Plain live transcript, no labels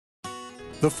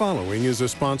The following is a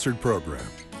sponsored program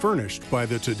furnished by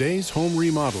the Today's Home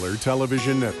Remodeler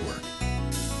television network.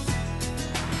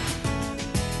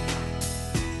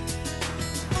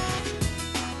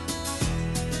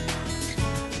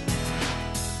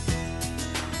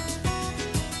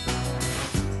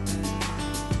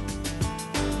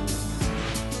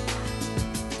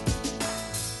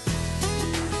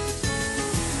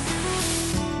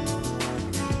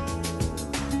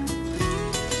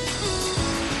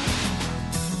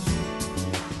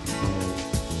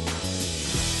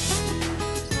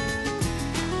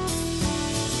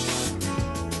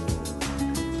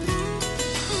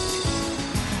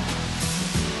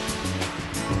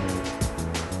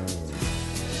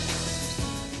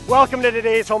 Welcome to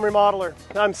Today's Home Remodeler.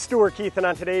 I'm Stuart Keith, and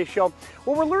on today's show,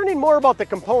 well, we're learning more about the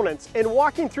components and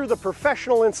walking through the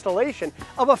professional installation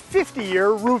of a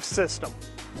 50-year roof system.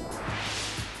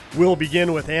 We'll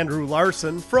begin with Andrew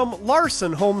Larson from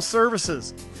Larson Home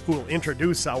Services, who will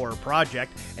introduce our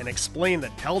project and explain the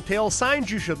telltale signs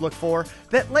you should look for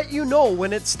that let you know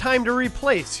when it's time to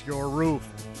replace your roof.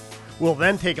 We'll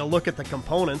then take a look at the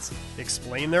components,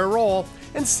 explain their role,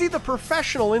 and see the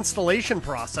professional installation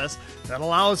process that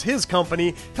allows his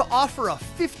company to offer a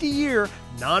 50-year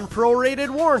non-prorated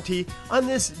warranty on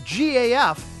this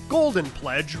GAF Golden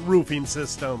Pledge roofing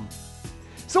system.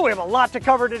 So we have a lot to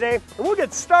cover today, and we'll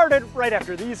get started right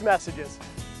after these messages.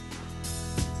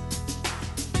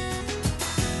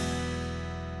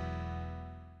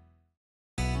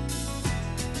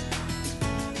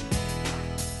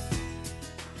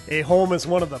 A home is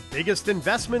one of the biggest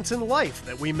investments in life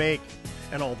that we make.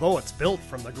 And although it's built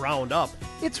from the ground up,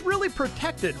 it's really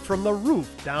protected from the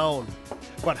roof down.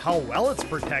 But how well it's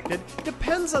protected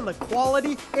depends on the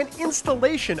quality and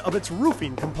installation of its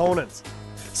roofing components.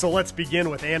 So let's begin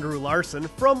with Andrew Larson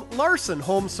from Larson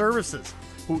Home Services,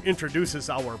 who introduces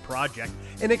our project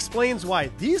and explains why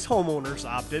these homeowners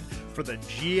opted for the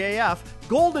GAF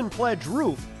Golden Pledge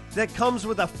roof that comes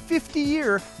with a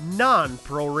 50-year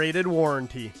non-prorated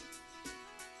warranty.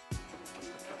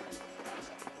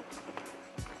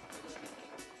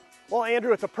 Well,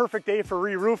 Andrew, it's a perfect day for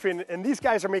re-roofing, and these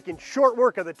guys are making short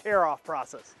work of the tear-off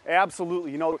process.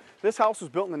 Absolutely. You know, this house was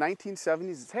built in the 1970s.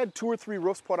 It's had 2 or 3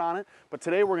 roofs put on it, but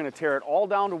today we're going to tear it all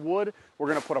down to wood. We're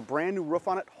going to put a brand new roof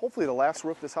on it, hopefully the last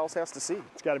roof this house has to see.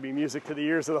 It's got to be music to the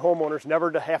ears of the homeowners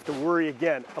never to have to worry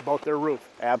again about their roof.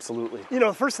 Absolutely. You know,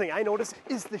 the first thing I notice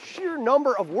is the sheer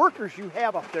number of workers you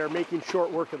have up there making short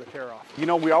work of the tear-off. You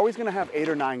know, we're always going to have 8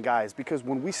 or 9 guys because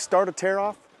when we start a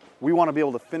tear-off, we want to be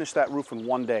able to finish that roof in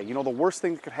one day. You know, the worst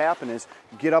thing that could happen is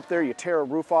you get up there, you tear a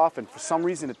roof off, and for some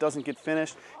reason it doesn't get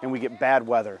finished, and we get bad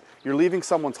weather. You're leaving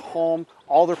someone's home,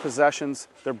 all their possessions,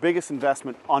 their biggest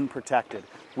investment unprotected.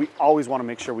 We always want to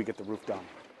make sure we get the roof done.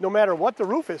 No matter what the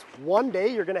roof is, one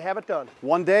day you're going to have it done.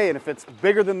 One day, and if it's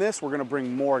bigger than this, we're going to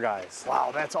bring more guys. Wow,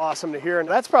 that's awesome to hear. And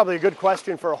that's probably a good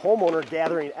question for a homeowner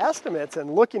gathering estimates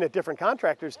and looking at different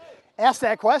contractors. Ask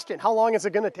that question, how long is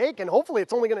it going to take? And hopefully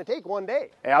it's only going to take one day.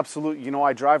 Absolutely. You know,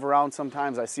 I drive around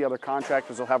sometimes, I see other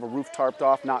contractors will have a roof tarped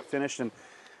off, not finished, and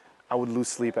I would lose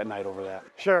sleep at night over that.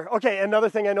 Sure. Okay, another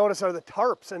thing I notice are the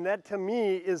tarps, and that to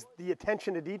me is the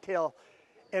attention to detail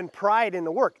and pride in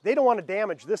the work. They don't want to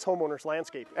damage this homeowner's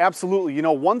landscape. Absolutely. You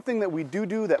know, one thing that we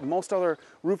do that most other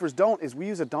roofers don't is we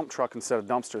use a dump truck instead of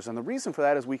dumpsters. And the reason for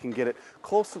that is we can get it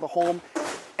close to the home,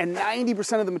 and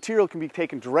 90% of the material can be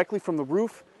taken directly from the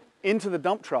roof into the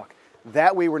dump truck.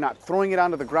 That way we're not throwing it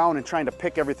onto the ground and trying to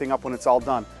pick everything up when it's all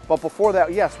done. But before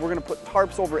that, yes, we're going to put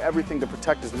tarps over everything to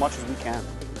protect as much as we can.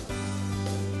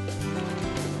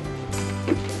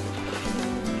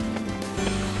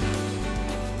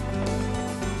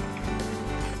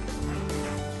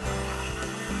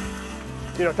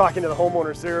 You know, talking to the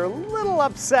homeowners, they're a little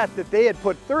upset that they had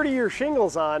put 30-year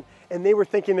shingles on and they were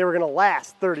thinking they were going to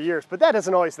last 30 years, but that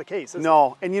isn't always the case, is it?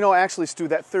 No, and you know, actually, Stu,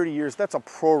 that 30 years, that's a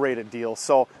prorated deal.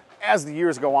 So as the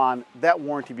years go on, that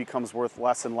warranty becomes worth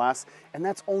less and less, and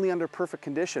that's only under perfect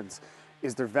conditions.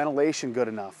 Is their ventilation good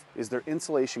enough? Is their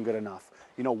insulation good enough?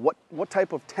 You know, what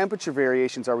type of temperature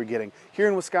variations are we getting? Here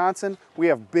in Wisconsin, we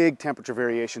have big temperature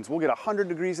variations. We'll get 100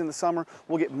 degrees in the summer,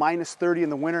 we'll get minus 30 in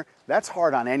the winter. That's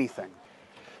hard on anything.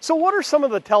 So what are some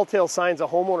of the telltale signs a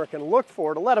homeowner can look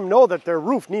for to let them know that their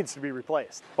roof needs to be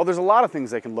replaced? Well, there's a lot of things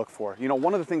they can look for. You know,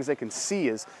 one of the things they can see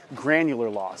is granular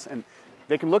loss. And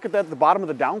they can look at that at the bottom of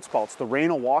the downspouts. The rain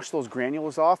will wash those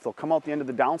granules off. They'll come out the end of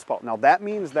the downspout. Now that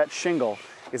means that shingle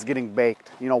is getting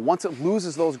baked. You know, once it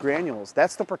loses those granules,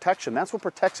 that's the protection. That's what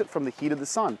protects it from the heat of the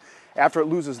sun. After it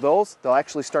loses those, they'll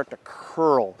actually start to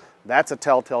curl. that's a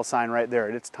telltale sign right there.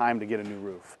 It's time to get a new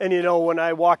roof. And you know, when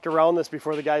I walked around this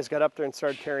before the guys got up there and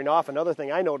started tearing off, another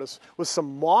thing I noticed was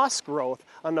some moss growth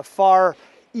on the far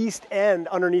east end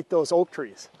underneath those oak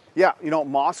trees. Yeah, you know,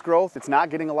 moss growth, it's not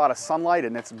getting a lot of sunlight,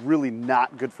 and it's really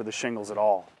not good for the shingles at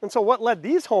all. And so what led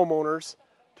these homeowners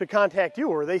to contact you?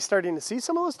 Were they starting to see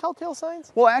some of those telltale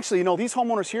signs? Well, actually, you know, these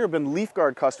homeowners here have been Leaf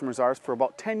Guard customers of ours for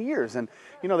about 10 years. And,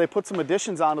 you know, they put some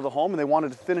additions onto the home and they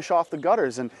wanted to finish off the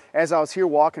gutters. And as I was here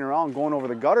walking around, going over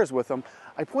the gutters with them,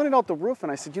 I pointed out the roof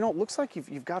and I said, you know, it looks like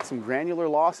you've got some granular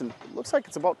loss and it looks like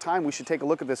it's about time we should take a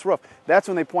look at this roof. That's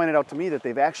when they pointed out to me that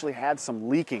they've actually had some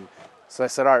leaking. So I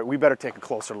said, all right, we better take a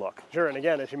closer look. Sure, and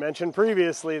again, as you mentioned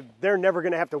previously, they're never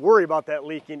going to have to worry about that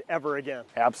leaking ever again.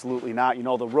 Absolutely not. You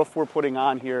know, the roof we're putting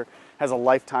on here has a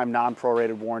lifetime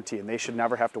non-prorated warranty, and they should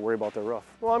never have to worry about their roof.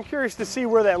 Well, I'm curious to see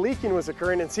where that leaking was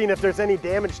occurring and seeing if there's any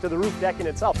damage to the roof decking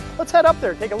itself. Let's head up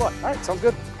there and take a look. All right, sounds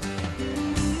good.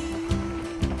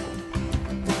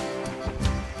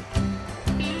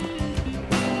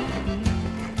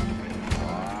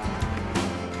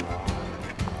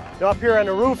 Now up here on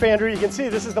the roof, Andrew, you can see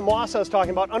this is the moss I was talking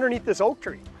about underneath this oak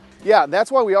tree. Yeah,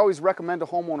 that's why we always recommend to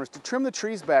homeowners to trim the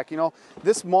trees back. You know,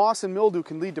 this moss and mildew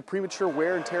can lead to premature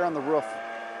wear and tear on the roof.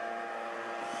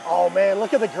 Oh man,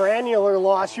 look at the granular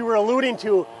loss you were alluding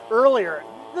to earlier.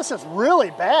 This is really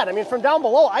bad. I mean, from down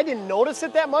below, I didn't notice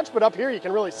it that much, but up here you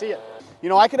can really see it. You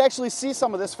know, I could actually see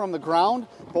some of this from the ground,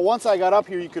 but once I got up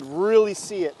here, you could really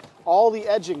see it. All the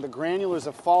edging, the granulars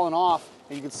have fallen off,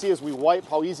 and you can see as we wipe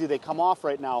how easy they come off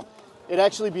right now. It'd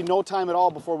actually be no time at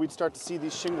all before we'd start to see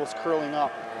these shingles curling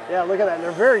up. Yeah, look at that. And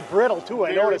they're very brittle too.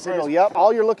 I noticed. Brittle. Yep.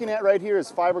 All you're looking at right here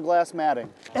is fiberglass matting.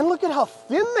 And look at how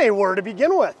thin they were to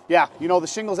begin with. Yeah, you know, the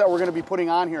shingles that we're going to be putting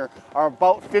on here are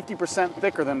about 50%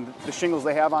 thicker than the shingles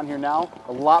they have on here now.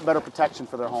 A lot better protection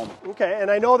for their home. Okay, and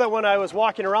I know that when I was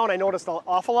walking around, I noticed an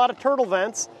awful lot of turtle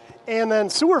vents and then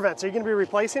sewer vents. Are you going to be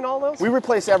replacing all those? We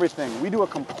replace everything. We do a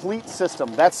complete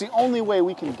system. That's the only way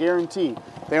we can guarantee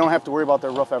they don't have to worry about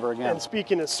their roof ever again. And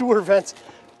speaking of sewer vents,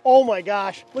 oh my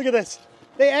gosh, look at this.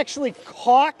 They actually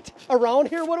caulked around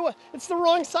here. It's the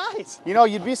wrong size. You know,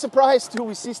 you'd be surprised too.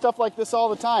 We see stuff like this all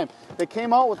the time. They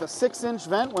came out with a 6-inch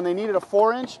vent when they needed a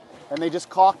 4-inch, and they just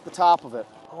caulked the top of it.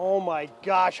 Oh my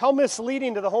gosh, how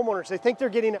misleading to the homeowners. They think they're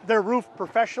getting their roof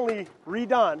professionally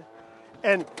redone,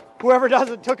 and whoever does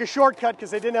it took a shortcut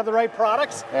because they didn't have the right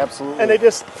products. Absolutely. And they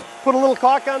just put a little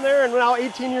caulk on there, and now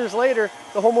 18 years later,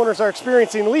 the homeowners are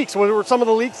experiencing leaks. Were some of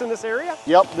the leaks in this area?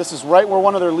 Yep, this is right where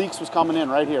one of their leaks was coming in,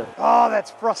 right here. Oh, that's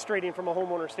frustrating from a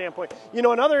homeowner standpoint. You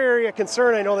know, another area of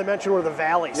concern I know they mentioned were the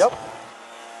valleys. Yep.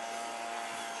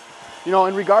 You know,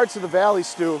 in regards to the valleys,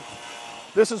 Stu,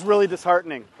 this is really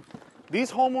disheartening.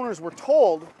 These homeowners were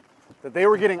told that they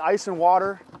were getting ice and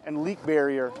water and leak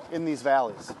barrier in these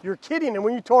valleys. You're kidding, and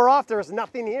when you tore off, there was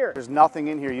nothing here. There's nothing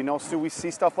in here. You know, Stu, we see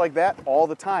stuff like that all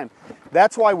the time.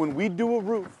 That's why when we do a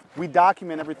roof, we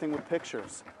document everything with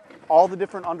pictures. All the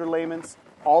different underlayments,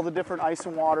 all the different ice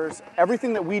and waters,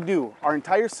 everything that we do, our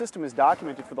entire system is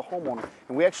documented for the homeowner,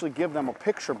 and we actually give them a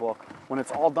picture book when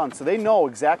it's all done, so they know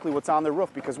exactly what's on their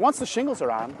roof, because once the shingles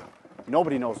are on,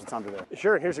 nobody knows what's under there.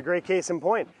 Sure, and here's a great case in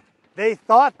point. They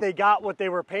thought they got what they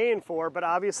were paying for, but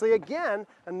obviously, again,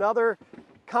 another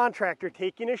contractor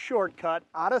taking a shortcut,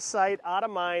 out of sight, out of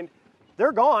mind.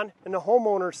 They're gone, and the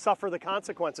homeowners suffer the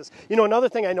consequences. You know, another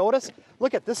thing I noticed,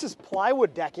 look at this is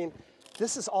plywood decking.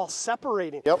 This is all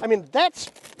separating. Yep. I mean,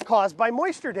 that's caused by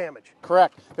moisture damage.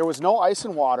 Correct. There was no ice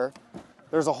and water.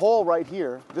 There's a hole right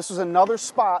here. This was another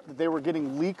spot that they were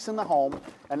getting leaks in the home,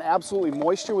 and absolutely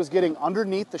moisture was getting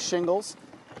underneath the shingles,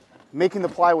 making the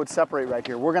plywood separate right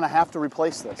here. We're gonna have to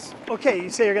replace this. Okay, you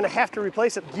say you're gonna have to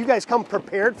replace it. Do you guys come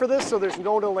prepared for this so there's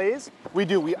no delays? We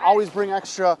do. We always bring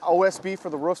extra OSB for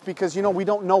the roofs because, you know, we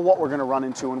don't know what we're gonna run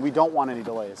into and we don't want any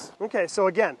delays. Okay, so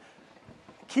again,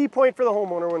 key point for the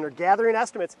homeowner when they're gathering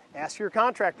estimates, ask your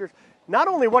contractors, not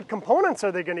only what components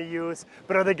are they going to use,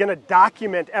 but are they going to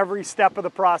document every step of the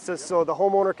process so the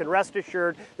homeowner can rest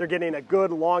assured they're getting a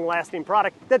good, long-lasting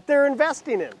product that they're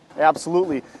investing in.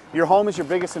 Absolutely. Your home is your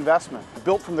biggest investment,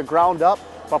 built from the ground up,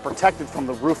 but protected from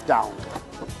the roof down.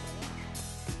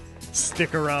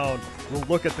 Stick around. We'll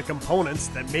look at the components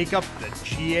that make up the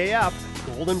GAF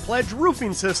Golden Pledge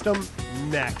roofing system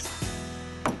next.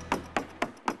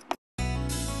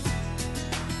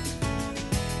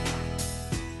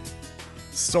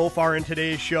 So far in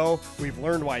today's show, we've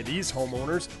learned why these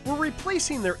homeowners were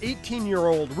replacing their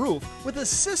 18-year-old roof with a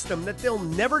system that they'll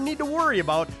never need to worry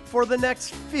about for the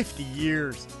next 50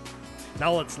 years.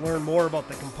 Now let's learn more about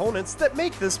the components that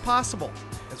make this possible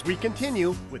as we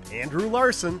continue with Andrew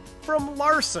Larson from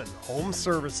Larson Home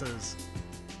Services.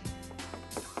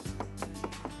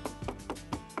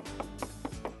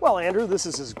 Well, Andrew, this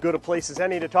is as good a place as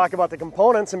any to talk about the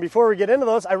components, and before we get into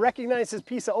those, I recognize this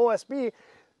piece of OSB.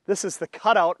 This is the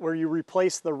cutout where you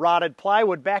replace the rotted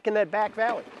plywood back in that back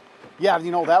valley. Yeah,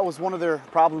 you know, that was one of their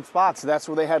problem spots. That's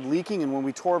where they had leaking, and when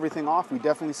we tore everything off, we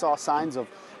definitely saw signs of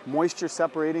moisture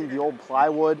separating the old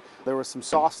plywood. There was some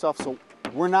soft stuff, so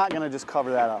we're not going to just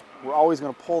cover that up. We're always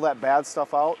going to pull that bad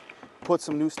stuff out, put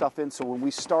some new stuff in, so when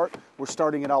we start, we're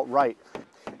starting it out right.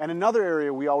 And another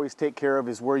area we always take care of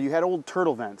is where you had old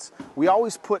turtle vents. We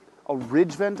always put a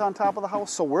ridge vent on top of the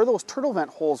house, so where those turtle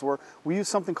vent holes were, we use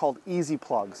something called easy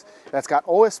plugs. That's got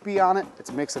OSB on it,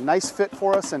 it makes a nice fit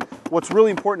for us, and what's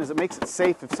really important is it makes it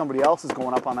safe if somebody else is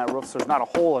going up on that roof so there's not a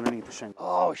hole underneath the shingle.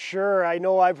 Oh, sure, I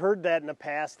know I've heard that in the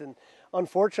past, and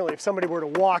unfortunately, if somebody were to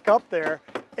walk up there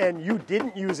and you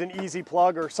didn't use an easy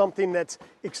plug or something that's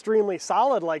extremely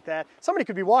solid like that, somebody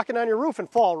could be walking on your roof and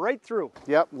fall right through.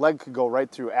 Yep, leg could go right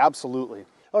through, absolutely.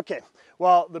 Okay,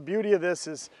 well, the beauty of this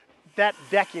is that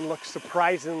decking looks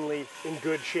surprisingly in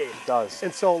good shape. It does.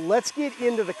 And so let's get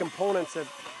into the components that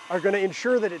are going to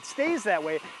ensure that it stays that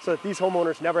way so that these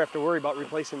homeowners never have to worry about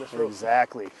replacing this roof.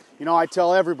 Exactly. You know, I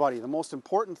tell everybody the most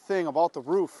important thing about the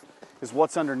roof is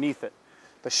what's underneath it.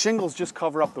 The shingles just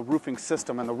cover up the roofing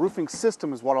system, and the roofing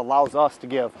system is what allows us to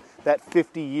give that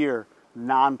 50-year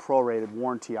non-prorated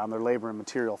warranty on their labor and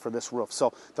material for this roof.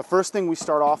 So the first thing we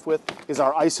start off with is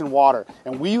our ice and water,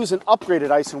 and we use an upgraded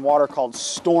ice and water called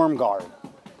Storm Guard.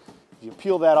 If you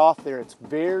peel that off there, it's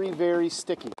very, very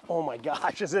sticky. Oh my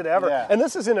gosh, is it ever? Yeah. And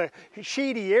this is in a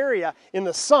shady area in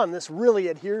the sun. This really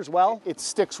adheres well. It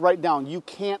sticks right down. You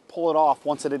can't pull it off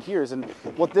once it adheres. And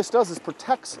what this does is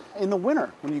protects in the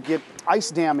winter when you get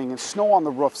ice damming and snow on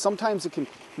the roof. Sometimes it can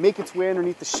make its way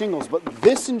underneath the shingles, but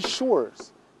this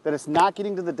ensures that it's not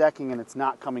getting to the decking and it's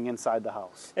not coming inside the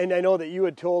house. And I know that you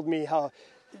had told me how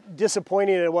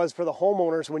disappointing it was for the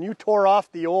homeowners when you tore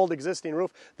off the old existing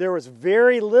roof. There was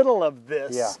very little of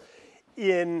this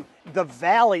in the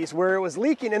valleys where it was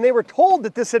leaking, and they were told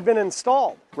that this had been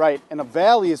installed. Right, and a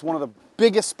valley is one of the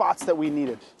biggest spots that we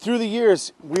needed. Through the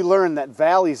years, we learned that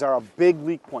valleys are a big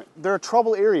leak point. They're a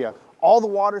trouble area. All the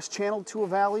water's channeled to a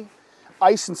valley.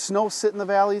 Ice and snow sit in the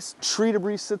valleys. Tree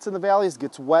debris sits in the valleys,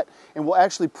 gets wet, and will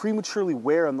actually prematurely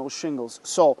wear on those shingles.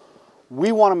 So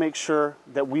we want to make sure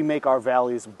that we make our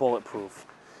valleys bulletproof.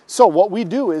 So what we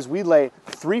do is we lay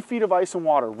 3 feet of ice and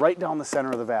water right down the center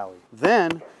of the valley.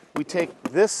 Then we take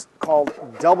this called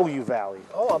W Valley.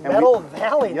 Oh, a metal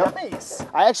valley, yep. Nice.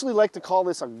 I actually like to call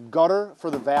this a gutter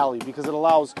for the valley because it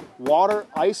allows water,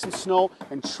 ice and snow,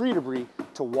 and tree debris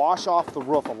to wash off the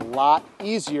roof a lot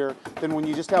easier than when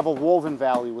you just have a woven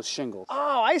valley with shingles.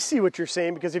 Oh, I see what you're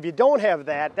saying, because if you don't have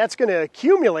that, that's going to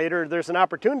accumulate, or there's an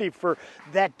opportunity for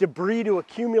that debris to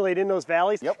accumulate in those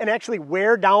valleys and actually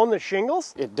wear down the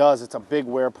shingles? It does. It's a big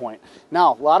wear point.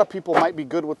 Now, a lot of people might be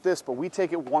good with this, but we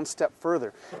take it one step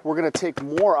further. We're going to take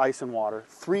more ice and water,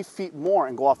 3 feet more,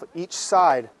 and go off each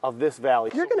side of this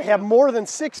valley. You're going to have more than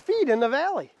 6 feet in the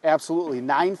valley. Absolutely.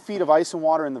 9 feet of ice and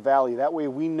water in the valley. That way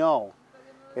we know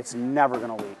it's never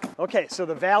going to leak. Okay, so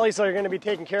the valleys are going to be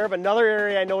taken care of. Another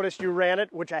area I noticed you ran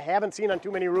it, which I haven't seen on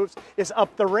too many roofs, is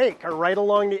up the rake, or right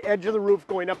along the edge of the roof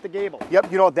going up the gable.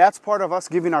 Yep, you know, that's part of us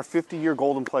giving our 50-year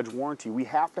Golden Pledge warranty. We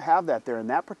have to have that there, and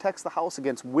that protects the house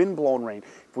against wind-blown rain.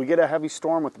 If we get a heavy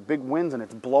storm with big winds and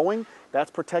it's blowing,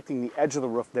 that's protecting the edge of the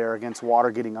roof there against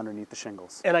water getting underneath the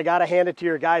shingles. And I got to hand it to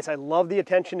your guys. I love the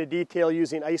attention to detail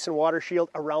using ice and water shield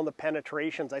around the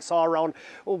penetrations. I saw around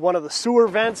one of the sewer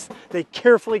vents, they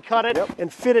carefully cut it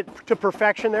and fit it to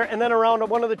perfection there, and then around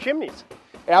one of the chimneys.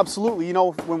 Absolutely. You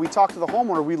know, when we talked to the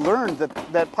homeowner, we learned that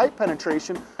that pipe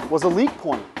penetration was a leak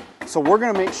point. So we're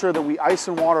going to make sure that we ice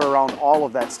and water around all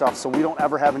of that stuff so we don't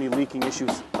ever have any leaking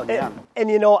issues again. And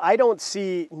you know, I don't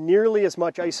see nearly as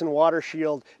much ice and water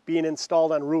shield being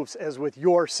installed on roofs as with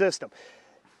your system.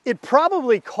 It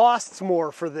probably costs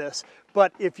more for this,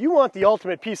 but if you want the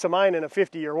ultimate peace of mind in a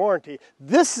 50-year warranty,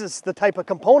 this is the type of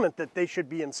component that they should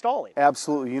be installing.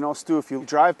 Absolutely. You know, Stu, if you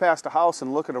drive past a house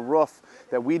and look at a roof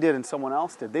that we did and someone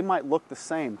else did, they might look the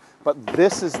same, but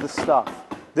this is the stuff.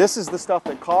 This is the stuff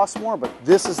that costs more, but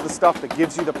this is the stuff that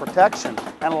gives you the protection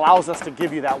and allows us to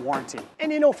give you that warranty.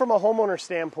 And you know, from a homeowner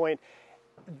standpoint,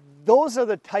 those are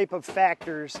the type of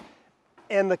factors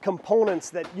and the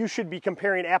components that you should be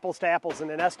comparing apples to apples in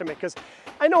an estimate, because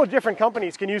I know different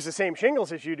companies can use the same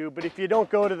shingles as you do, but if you don't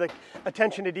go to the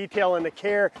attention to detail and the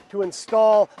care to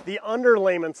install the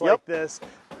underlayments like this,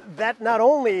 that not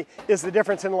only is the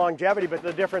difference in longevity, but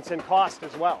the difference in cost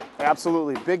as well.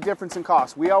 Absolutely. Big difference in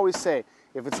cost. We always say,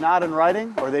 if it's not in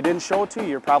writing or they didn't show it to you,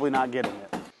 you're probably not getting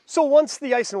it. So once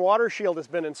the ice and water shield has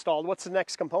been installed, what's the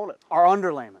next component? Our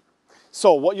underlayment.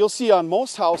 So what you'll see on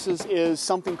most houses is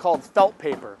something called felt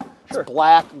paper. It's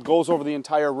black, goes over the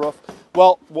entire roof.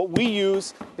 Well, what we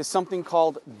use is something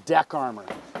called deck armor.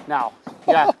 Now,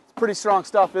 yeah, it's pretty strong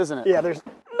stuff, isn't it? Yeah, there's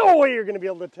no way you're going to be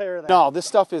able to tear that. No, this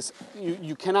stuff is,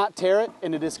 you cannot tear it,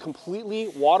 and it is completely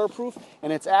waterproof,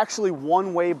 and it's actually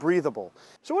one-way breathable.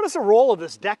 So what is the role of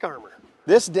this deck armor?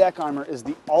 This deck armor is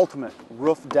the ultimate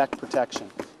roof deck protection.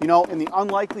 You know, in the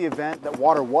unlikely event that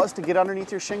water was to get underneath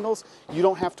your shingles, you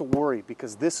don't have to worry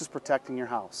because this is protecting your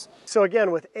house. So again,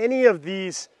 with any of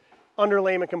these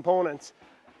underlayment components,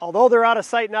 although they're out of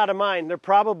sight and out of mind, they're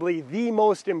probably the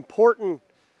most important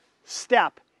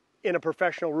step in a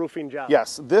professional roofing job.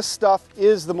 Yes, this stuff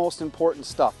is the most important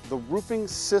stuff. The roofing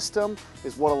system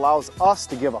is what allows us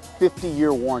to give a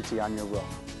 50-year warranty on your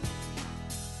roof.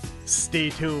 Stay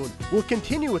tuned. We'll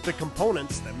continue with the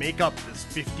components that make up this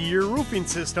 50-year roofing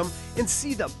system and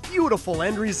see the beautiful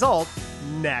end result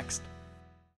next.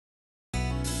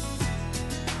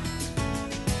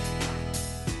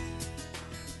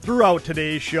 Throughout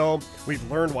today's show, we've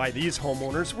learned why these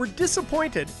homeowners were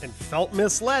disappointed and felt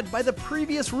misled by the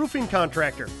previous roofing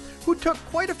contractor, who took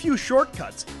quite a few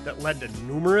shortcuts that led to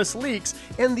numerous leaks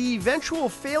and the eventual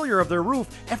failure of their roof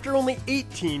after only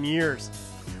 18 years.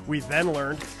 We then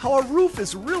learned how a roof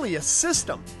is really a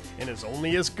system and is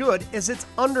only as good as its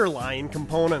underlying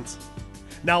components.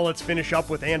 Now let's finish up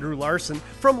with Andrew Larson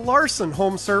from Larson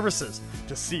Home Services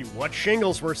to see what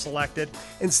shingles were selected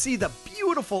and see the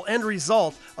beautiful end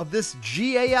result of this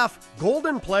GAF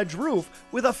Golden Pledge roof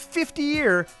with a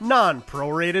 50-year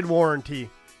non-prorated warranty.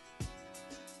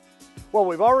 Well,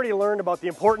 we've already learned about the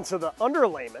importance of the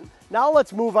underlayment. Now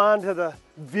let's move on to the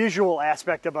visual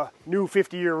aspect of a new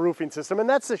 50-year roofing system, and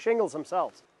that's the shingles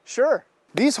themselves. Sure.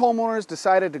 These homeowners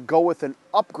decided to go with an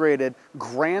upgraded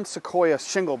Grand Sequoia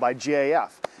shingle by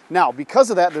GAF. Now, because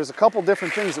of that, there's a couple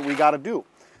different things that we got to do.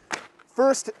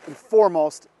 First and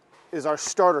foremost is our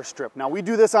starter strip. Now, we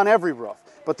do this on every roof,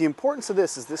 but the importance of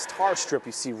this is this tar strip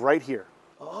you see right here.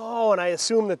 Oh, and I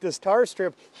assume that this tar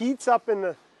strip heats up in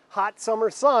the hot summer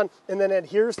sun and then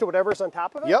adheres to whatever's on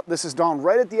top of it? Yep, this is down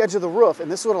right at the edge of the roof, and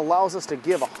this is what allows us to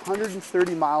give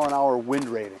 130 mile an hour wind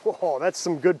rating. Oh, that's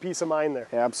some good peace of mind there.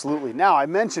 Absolutely. Now, I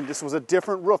mentioned this was a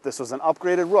different roof. This was an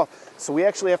upgraded roof. So we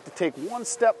actually have to take one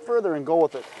step further and go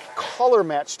with a color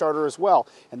match starter as well,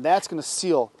 and that's going to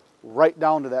seal right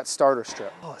down to that starter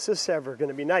strip. Oh, is this ever going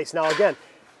to be nice? Now again,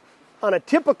 on a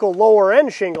typical lower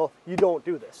end shingle, you don't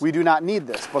do this. We do not need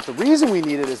this, but the reason we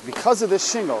need it is because of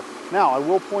this shingle. Now, I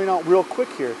will point out real quick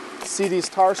here, see these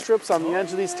tar strips on the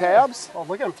edge of these tabs? Oh,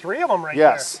 look at them, 3 of them right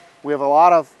there. Yes, we have a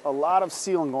lot of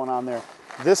sealing going on there.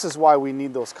 This is why we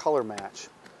need those color match,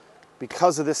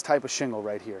 because of this type of shingle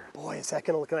right here. Boy, is that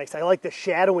going to look nice. I like the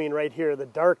shadowing right here, the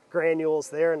dark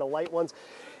granules there and the light ones.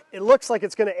 It looks like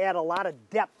it's going to add a lot of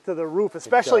depth to the roof,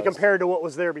 especially compared to what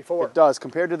was there before. It does.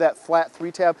 Compared to that flat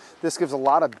 3-tab, this gives a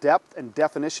lot of depth and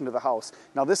definition to the house.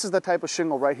 Now, this is the type of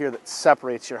shingle right here that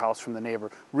separates your house from the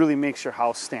neighbor, really makes your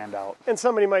house stand out. And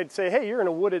somebody might say, hey, you're in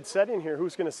a wooded setting here,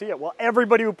 who's going to see it? Well,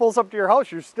 everybody who pulls up to your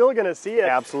house, you're still going to see it.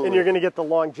 Absolutely. And you're going to get the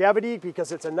longevity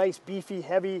because it's a nice, beefy,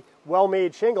 heavy,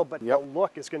 well-made shingle, but the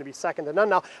look is going to be second to none.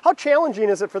 Now, how challenging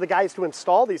is it for the guys to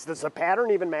install these? Does the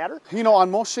pattern even matter? You know, on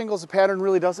most shingles, the pattern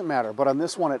really doesn't matter, but on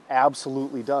this one, it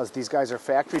absolutely does. These guys are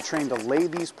factory trained to lay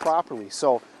these properly,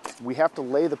 so we have to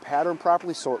lay the pattern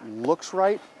properly so it looks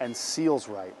right and seals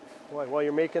right. Boy, well,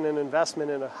 you're making an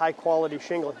investment in a high-quality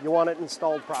shingle. You want it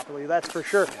installed properly, that's for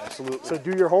sure. Absolutely. So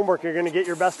do your homework. You're going to get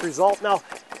your best result. Now,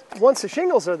 once the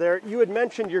shingles are there, you had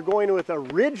mentioned you're going with a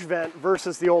ridge vent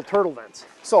versus the old turtle vents.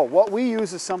 So what we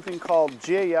use is something called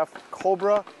GAF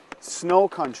Cobra Snow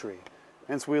Country.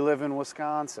 Hence, we live in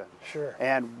Wisconsin. Sure.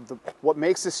 And what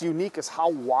makes this unique is how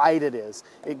wide it is.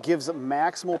 It gives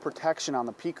maximal protection on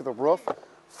the peak of the roof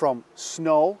from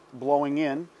snow blowing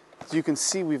in. So you can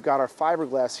see we've got our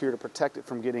fiberglass here to protect it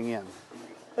from getting in.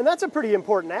 And that's a pretty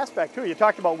important aspect too. You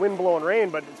talked about wind blowing rain,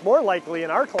 but it's more likely in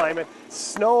our climate,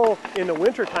 snow in the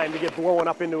wintertime to get blown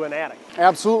up into an attic.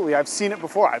 Absolutely, I've seen it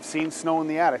before. I've seen snow in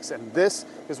the attics, and this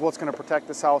is what's going to protect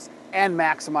this house and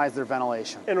maximize their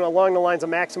ventilation. And along the lines of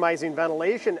maximizing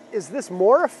ventilation, is this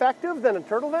more effective than a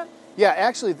turtle vent? Yeah,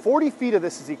 actually 40 feet of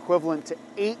this is equivalent to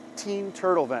 18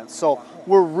 turtle vents. So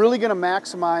we're really going to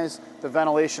maximize the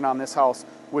ventilation on this house,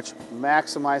 which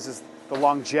maximizes the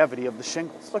longevity of the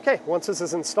shingles. Okay, once this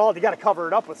is installed, you got to cover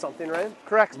it up with something, right?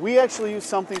 Correct. We actually use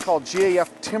something called GAF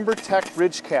TimberTech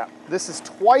Ridge Cap. This is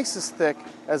twice as thick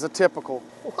as a typical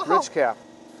ridge cap.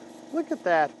 Look at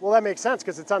that. Well, that makes sense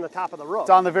because it's on the top of the roof. It's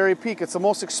on the very peak. It's the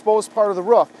most exposed part of the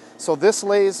roof. So this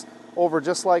lays over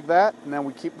just like that, and then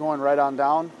we keep going right on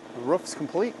down. The roof's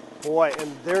complete. Boy,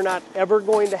 and they're not ever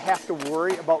going to have to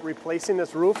worry about replacing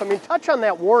this roof. I mean, touch on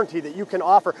that warranty that you can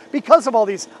offer because of all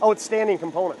these outstanding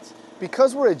components.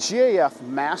 Because we're a GAF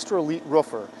Master Elite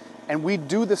roofer and we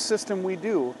do the system we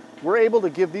do, we're able to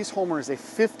give these homeowners a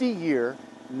 50-year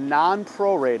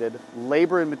non-prorated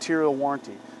labor and material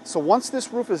warranty. So once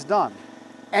this roof is done,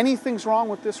 anything's wrong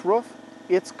with this roof,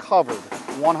 it's covered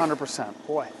 100%.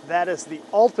 Boy, that is the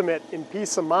ultimate in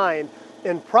peace of mind,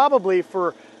 and probably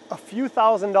for a few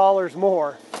 $1,000s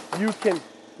more, you can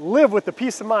live with the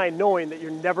peace of mind knowing that you're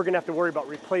never going to have to worry about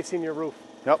replacing your roof.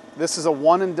 Yep, this is a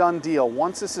one and done deal.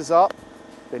 Once this is up,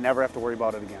 they never have to worry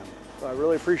about it again. Well, I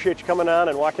really appreciate you coming on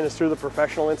and walking us through the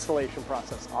professional installation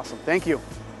process. Awesome, thank you.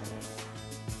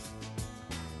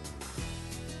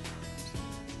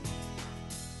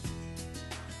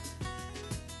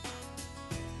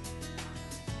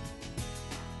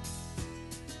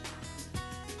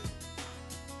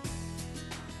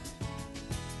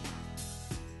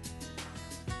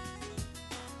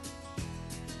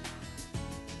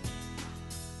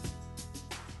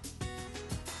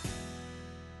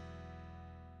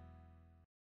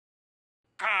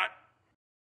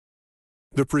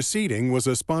 The preceding was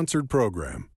a sponsored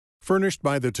program, furnished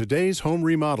by the Today's Home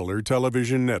Remodeler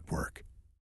television network.